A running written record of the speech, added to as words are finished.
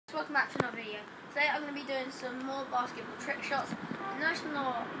welcome back to another video. Today I'm going to be doing some more basketball trick shots. No, it's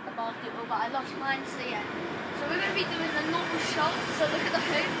not a basketball, but I lost mine, so yeah. So we're going to be doing the normal shot, so look at the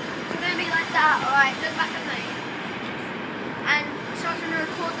hoop. It's going to be like that, alright, look back at me. And so I'm going to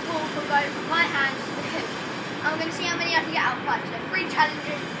record the ball from going from my hands to the hoop. And we're going to see how many I can get out of 5. So 3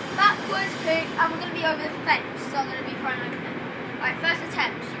 challenges, backwards, hoop, and we're going to be over the fence. So I'm going to be throwing over the fence. Alright, first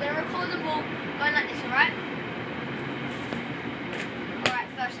attempt. So you're going to record the ball going like this, alright?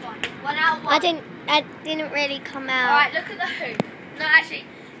 First one. 1 out of 1. I didn't really come out. Alright, look at the hoop. No, actually,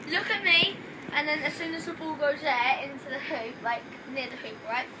 look at me, and then as soon as the ball goes there, into the hoop, like near the hoop,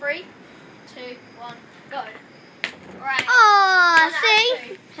 right? 3, 2, 1, go. Right. Oh,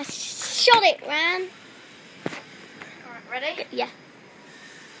 see? I shot it, Ran. Alright, ready? Yeah.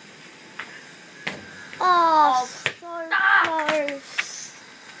 Oh, so close.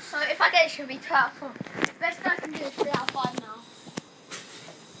 So if I get it, it should be 2 out of 4. Best I can do is 3 out of 5 now.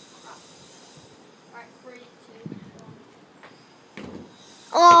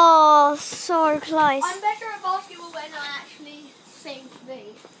 Oh, so close. I'm better at basketball when I actually seem to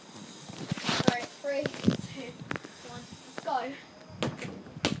be. Alright, 3, 2, 1, go. Right.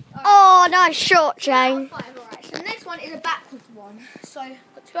 Oh, nice shot, Jane. 2 out of 5, alright. So the next one is a backwards one. So,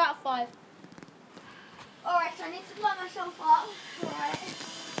 got 2 out of 5. Alright, so I need to blow myself up. Alright.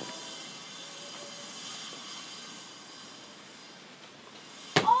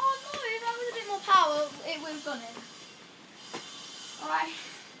 Oh no, if that was a bit more power, it would have gone in. Alright.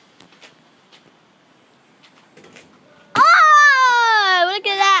 Oh, look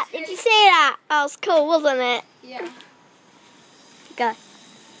at that. Did you see that? That was cool, wasn't it? Yeah. Go.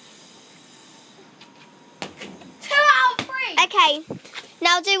 2 out of 3. Okay,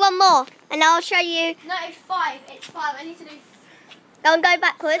 now do one more, and I'll show you. No, it's 5. It's 5. I need to do. Go and go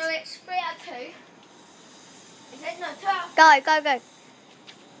backwards. So it's 3 out of 2. Is it? No, 2 out of 4. Go.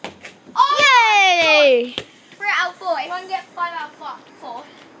 Oh! Yay! 3 out of 4. If I can get 5 out of 4.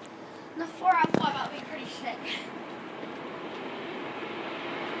 No, 4 out of 5, that would be pretty sick.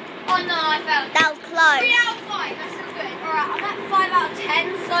 Oh no, I failed. That was close. 3 out of 5, that's still good. Alright, I'm at 5 out of 10,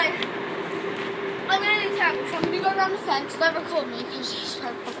 so I'm going to do terrible. So I'm going to go around the fence. Don't record me because it's so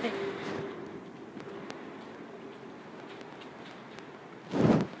popular.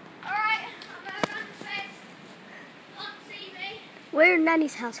 Alright, I'm going around the fence. Can't see me. We're in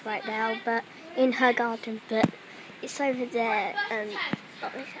Nanny's house right now, but in her garden, but it's over there,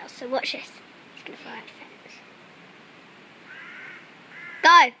 not this house. So watch this. He's gonna fly out the fence.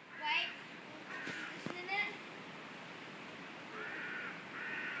 Go! Wait. Just a minute.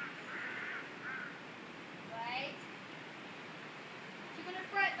 Wait. You're going to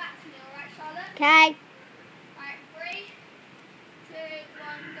throw it back to me, alright, Charlotte? Okay. Alright, 3, 2,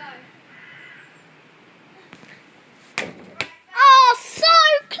 1, go. Oh, so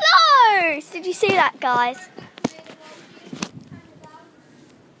close! Did you see that, guys?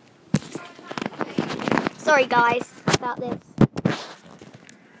 Sorry, guys, about this.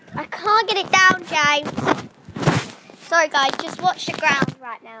 I can't get it down, James. Sorry, guys, just watch the ground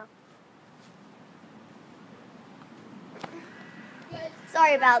right now.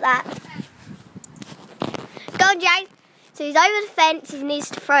 Sorry about that. Go on, James. So he's over the fence. He needs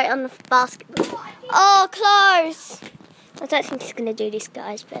to throw it on the basketball. Oh, close. I don't think he's going to do this,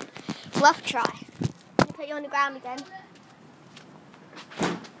 guys, but we'll have to try. I'm going to put you on the ground again.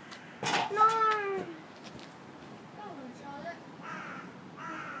 No.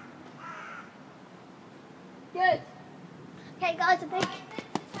 Good. Okay, guys, a big.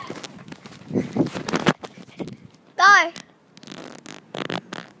 Go.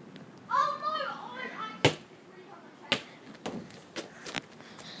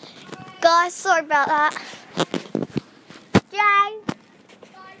 Guys, sorry about that. Jane.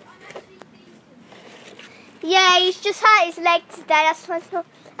 Yeah, he's just hurt his leg today, that's why it's not,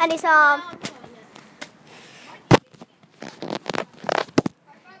 and his arm.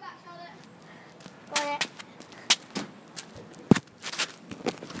 Got it.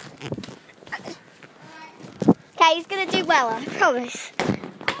 Okay, he's gonna do well, I promise. That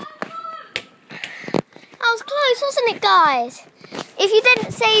was close, wasn't it, guys? If you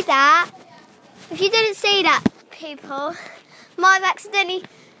didn't see that, people, might have accidentally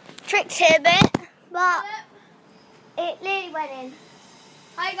tricked it a bit, but it really went in.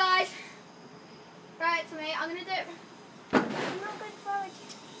 Hi guys. Right to me. I'm gonna do it. I'm not going forward.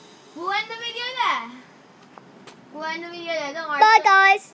 We'll end the video there. Don't worry. Bye, guys.